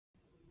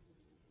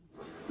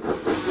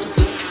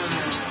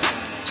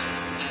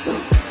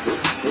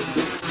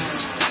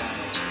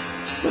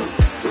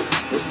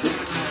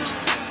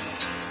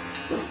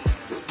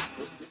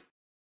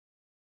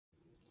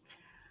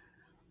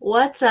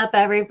What's up,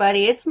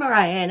 everybody? It's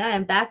Mariah, and I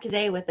am back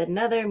today with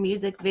another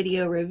music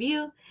video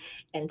review.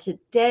 And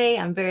today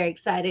I'm very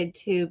excited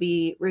to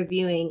be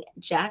reviewing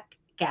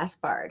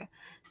Gaspard.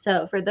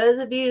 So, for those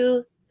of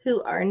you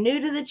who are new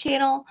to the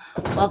channel,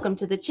 welcome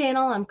to the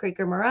channel. I'm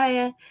Creeker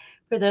Mariah.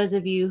 For those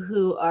of you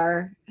who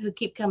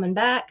keep coming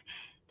back,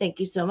 thank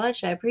you so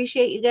much. I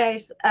appreciate you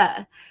guys.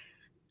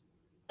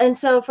 And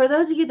so, for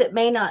those of you that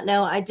may not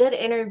know, I did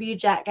interview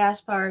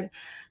Gaspard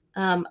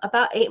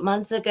about 8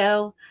 months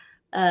ago.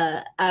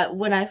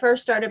 When I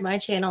first started my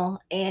channel,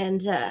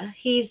 and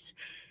he's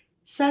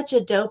such a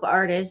dope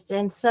artist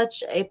and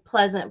such a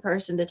pleasant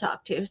person to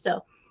talk to.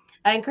 So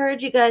I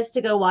encourage you guys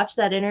to go watch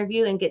that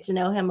interview and get to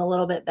know him a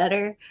little bit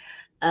better.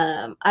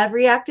 I've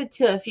reacted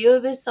to a few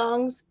of his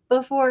songs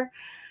before,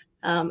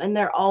 and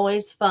they're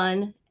always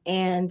fun.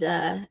 And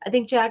I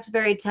think Jack's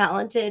very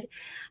talented.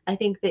 I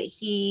think that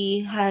he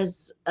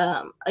has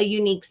a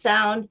unique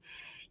sound,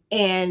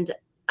 and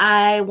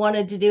I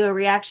wanted to do a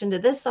reaction to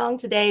this song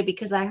today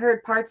because I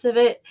heard parts of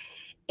it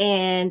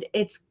and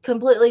it's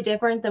completely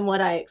different than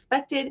what I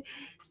expected.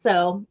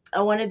 So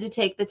I wanted to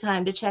take the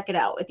time to check it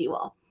out with you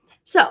all.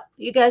 So,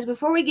 you guys,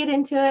 before we get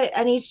into it,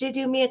 I need you to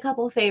do me a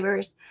couple of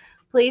favors.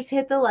 Please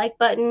hit the like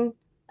button.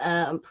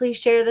 Please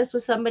share this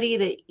with somebody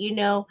that you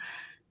know.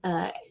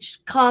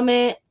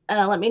 Comment.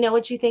 Let me know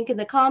what you think in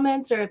the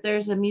comments, or if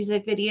there's a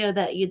music video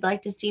that you'd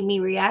like to see me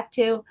react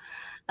to.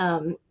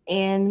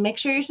 And make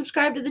sure you're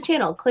subscribed to the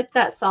channel. Click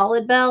that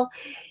solid bell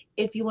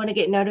if you want to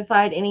get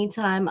notified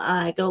anytime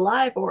I go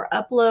live or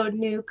upload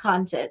new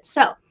content.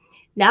 So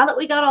now that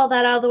we got all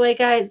that out of the way,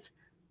 guys,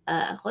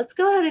 let's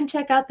go ahead and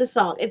check out the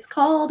song. It's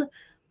called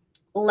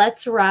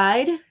Let's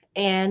Ride.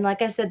 And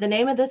like I said, the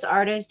name of this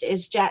artist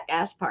is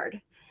Gaspard.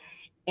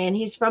 And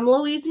he's from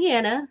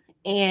Louisiana.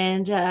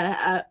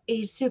 And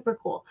he's super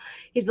cool.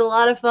 He's a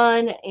lot of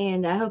fun.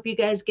 And I hope you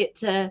guys get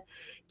to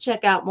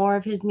check out more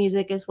of his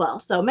music as well.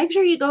 So make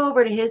sure you go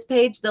over to his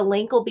page. The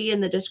link will be in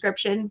the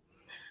description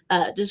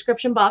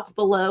box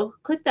below.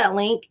 Click that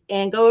link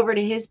and go over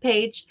to his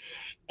page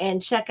and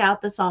check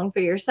out the song for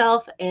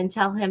yourself and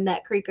tell him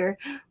that Creeker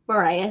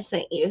Mariah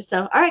sent you.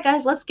 So, all right,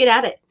 guys, let's get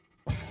at it.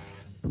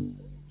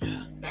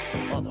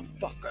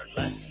 Motherfucker,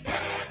 let's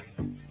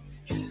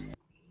ride.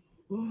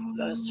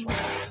 Let's ride.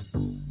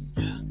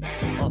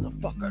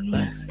 Motherfucker,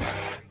 let's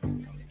ride.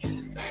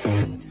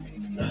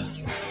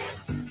 Let's ride.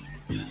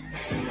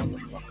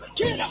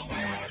 Get up!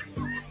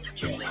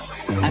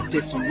 I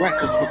did some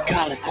records with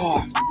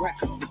Gaspard.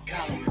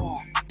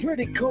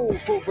 Pretty cool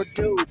for a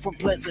dude from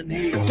Pleasant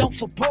Hill. Don't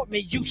support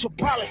me, you should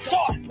probably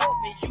start.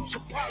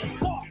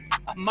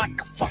 I might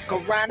go fuck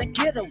around and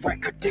get a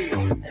record deal.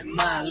 And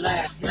my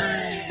last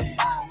name.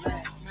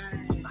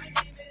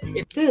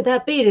 Dude,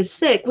 that beat is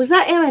sick. Was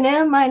that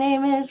Eminem? My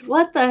name is.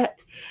 What the?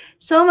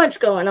 So much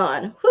going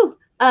on. Whew.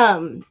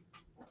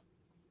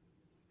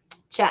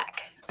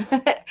 Jack.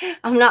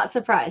 I'm not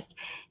surprised.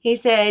 He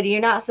said,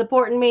 "You're not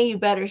supporting me, you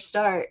better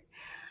start."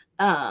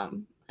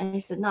 And he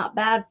said, "Not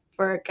bad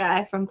for a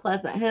guy from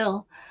Pleasant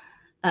Hill."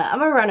 I'm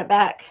gonna run it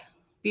back.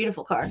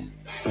 Beautiful car.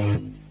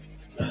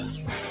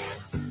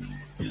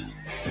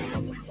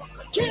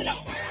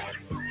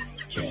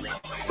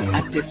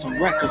 I did some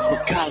records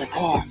with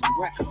Gaspard.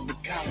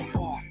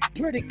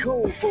 Pretty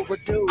cool for a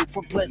dude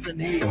from Pleasant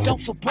Hill. Don't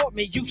support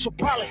me, you should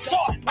probably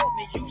start.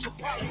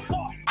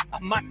 I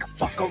might go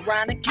fuck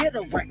around and get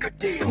a record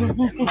deal. And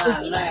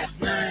my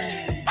last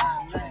name.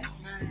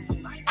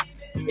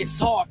 It's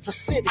hard for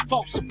city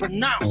folks to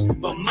pronounce,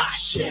 but my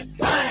shit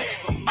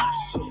bang.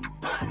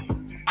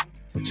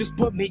 Just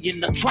put me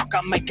in the trunk,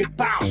 I'll make it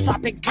bounce.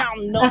 I've been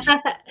counting up.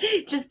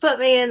 Just put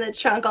me in the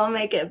trunk, I'll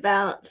make it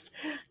bounce.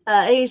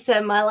 He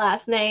said my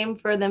last name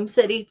for them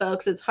city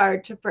folks, it's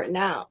hard to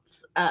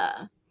pronounce.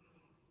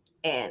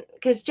 And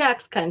because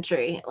Jack's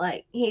country,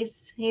 like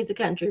he's a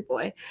country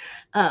boy.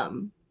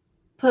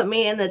 Put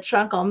me in the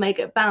trunk, I'll make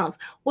it bounce.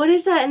 What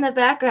is that in the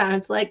background?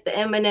 It's like the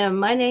Eminem,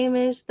 my name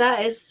is.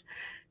 That is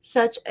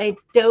such a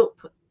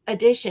dope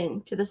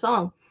addition to the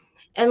song.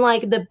 And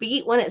like the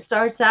beat when it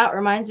starts out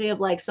reminds me of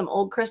like some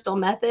old Crystal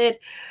Method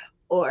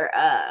or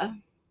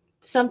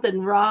something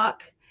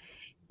rock.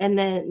 And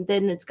then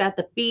it's got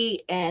the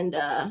beat, and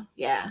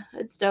yeah,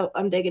 it's dope.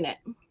 I'm digging it.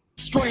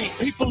 Stream,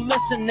 people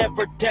listen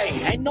every day.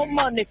 Ain't no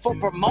money for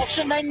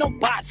promotion, ain't no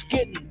bots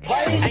getting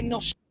plays. Ain't no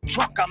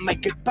truck, I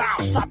make it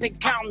bounce. I've been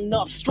counting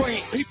upstream.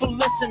 People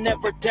listen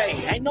every day.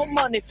 Ain't no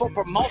money for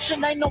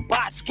promotion, ain't no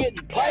bots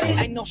getting plays.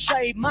 Ain't no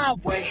shade my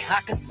way, I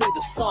can see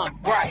the sun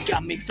bright.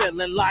 Got me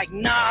feeling like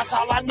Nas,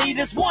 all I need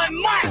is one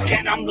mic.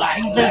 And I'm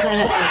like, let's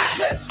ride,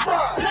 let's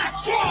ride,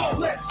 let's roll,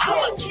 let's roll.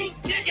 I'ma keep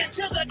digging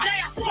till the day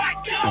I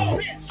strike gold.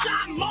 Bitch,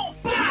 I'm on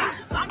fire,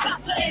 I'm about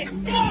to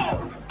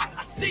explode.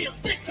 I still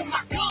stick to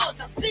my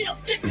guns, I still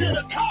stick to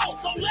the code.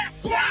 So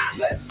let's ride,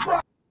 let's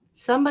ride.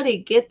 Somebody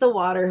get the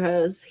water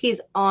hose.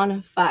 He's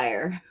on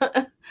fire.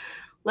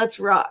 Let's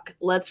rock.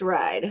 Let's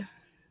ride.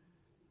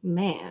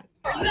 Man.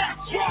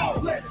 Let's roll.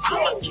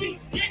 I'ma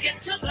keep digging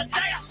till the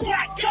day I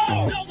strike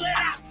gold. Know that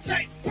I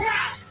take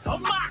pride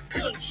of my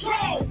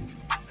control.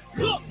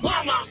 Look,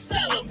 mama, I'm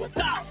selling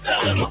without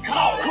selling my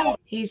soul.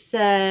 He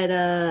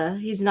said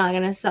he's not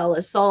going to sell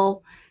his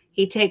soul.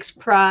 He takes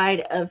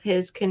pride of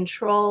his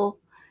control.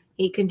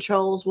 He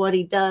controls what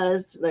he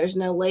does. There's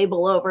no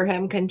label over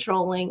him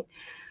controlling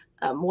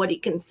what he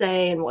can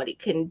say and what he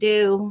can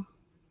do.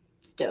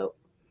 It's dope.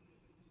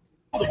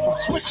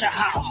 Switch a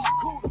house.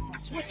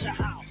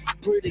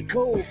 Pretty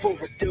cool for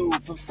a dude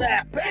from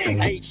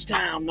Sapang.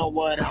 H-Town know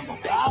what I'm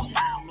about.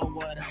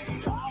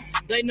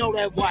 They know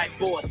that white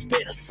boy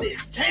spit a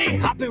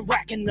 16. I've been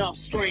racking up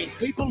streams.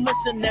 People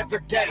listen every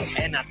day.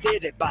 And I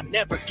did it by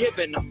never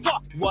giving a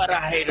fuck what a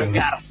hater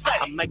gotta say.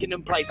 I'm making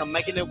them plays. I'm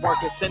making it work.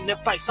 It's in their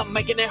face. I'm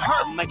making it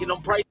hurt. I'm making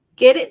them praise.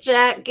 Get it,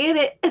 Jack, get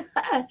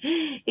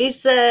it. He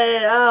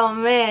said, oh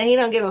man, he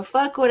don't give a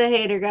fuck what a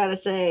hater gotta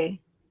say.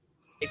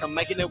 I'm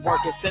making it work,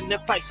 it's in their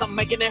face, I'm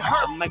making it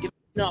hurt, I'm making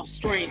enough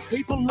streams.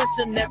 People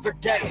listen every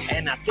day,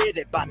 and I did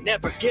it by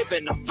never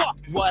giving a fuck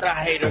what a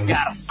hater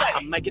gotta say.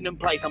 I'm making them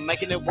plays, I'm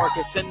making it work,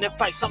 it's in their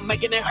face, I'm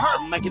making it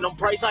hurt, I'm making them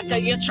praise like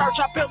they in church.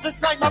 I built this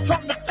name up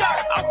from the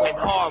dirt. I went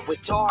hard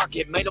with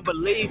Target, made them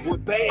believe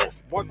with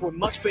bands. Work with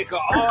much bigger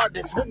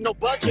artists with no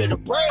budget or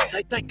bread.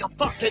 They think I'm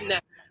fucked in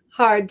that.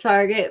 Hard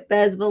Target,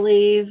 Bez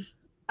Believe.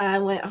 I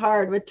went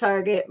hard with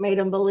Target, made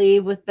them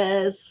believe with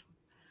Bez.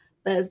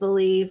 Bez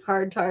Believe,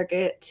 Hard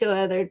Target, 2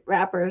 other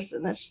rappers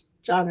in this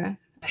genre.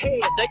 Hey,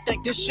 they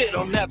think this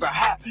shit'll never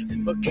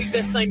happen, but keep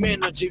that same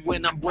energy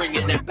when I'm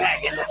bringing it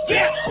back. And let's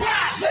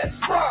ride,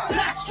 let's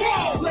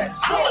roll,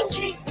 I'ma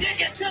keep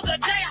digging till the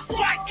day I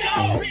strike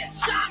gold.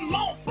 Bitch, I'm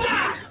on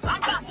fire,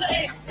 I'm about to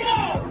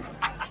explode.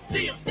 I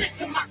still stick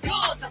to my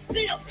guns, I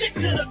still stick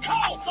to the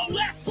code. So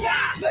let's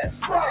ride,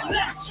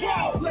 let's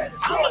roll,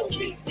 I'ma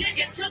keep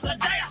digging till the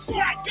day I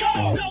strike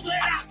gold. Know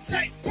that I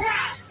take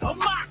pride of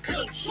my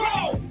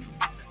control.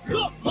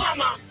 Look,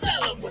 mama, I'm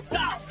selling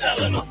without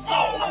selling my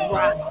soul. I'm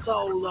riding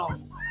solo,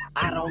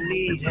 I don't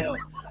need help.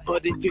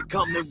 But if you're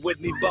coming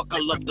with me,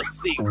 buckle up the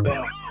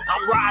seatbelt.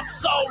 I'm riding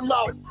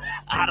solo,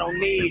 I don't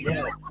need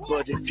help.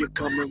 But if you're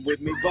coming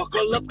with me,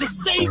 buckle up the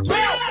seatbelt.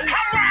 I'm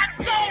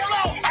riding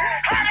solo,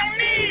 I don't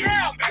need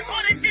help.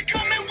 But if you're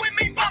coming with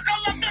me,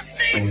 buckle up the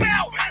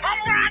seatbelt.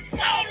 I'm riding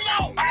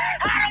solo,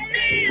 I don't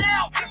need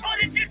help. But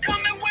if you're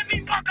coming with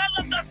me, buckle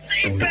up the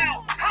seatbelt.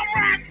 I'm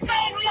riding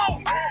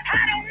solo,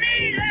 I don't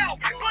need help.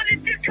 But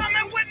if you're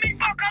coming with me,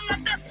 buckle up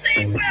the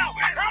seatbelt.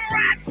 I'm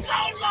riding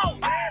solo,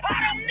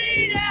 I don't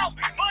need help.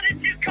 But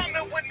if you're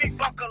coming with me,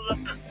 buckle up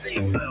the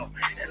seatbelt.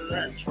 And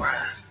let's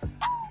ride.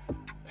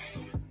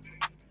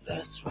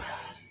 Let's ride.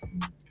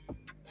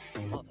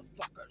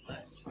 Motherfucker,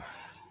 let's ride.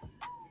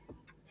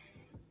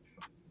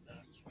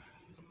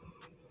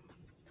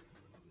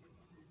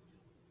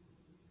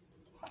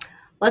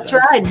 Let's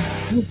ride.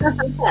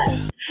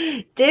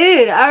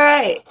 Dude, all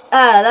right.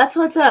 That's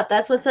what's up.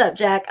 That's what's up,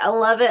 Jack. I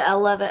love it. I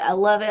love it. I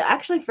love it. I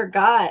actually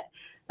forgot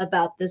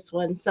about this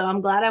one, so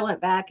I'm glad I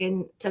went back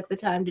and took the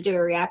time to do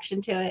a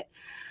reaction to it.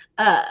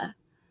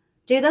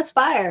 Dude, that's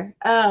fire.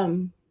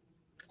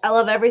 I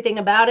love everything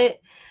about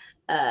it.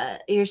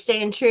 You're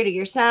staying true to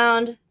your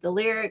sound, the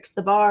lyrics,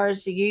 the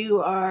bars.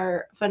 You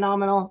are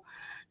phenomenal.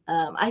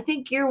 I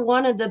think you're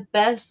one of the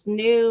best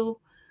new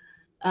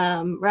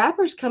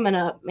rappers coming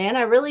up, man.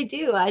 I really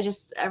do. I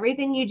just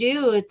everything you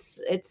do,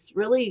 it's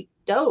really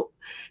dope.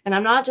 And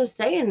I'm not just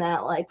saying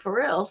that, like for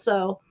real.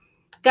 So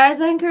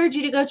guys, I encourage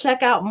you to go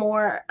check out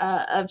more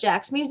of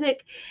Jack's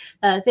music.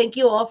 Thank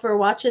you all for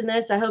watching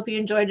this. I hope you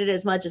enjoyed it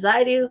as much as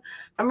I do.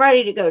 I'm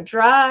ready to go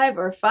drive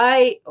or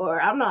fight,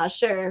 or I'm not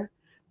sure.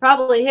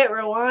 Probably hit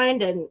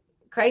rewind and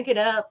crank it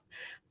up.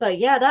 But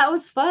yeah, that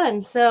was fun.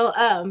 So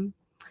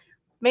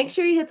make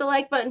sure you hit the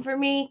like button for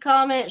me,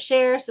 comment,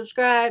 share,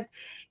 subscribe,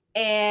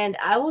 and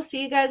I will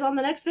see you guys on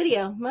the next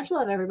video. Much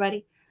love,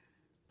 everybody.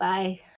 Bye.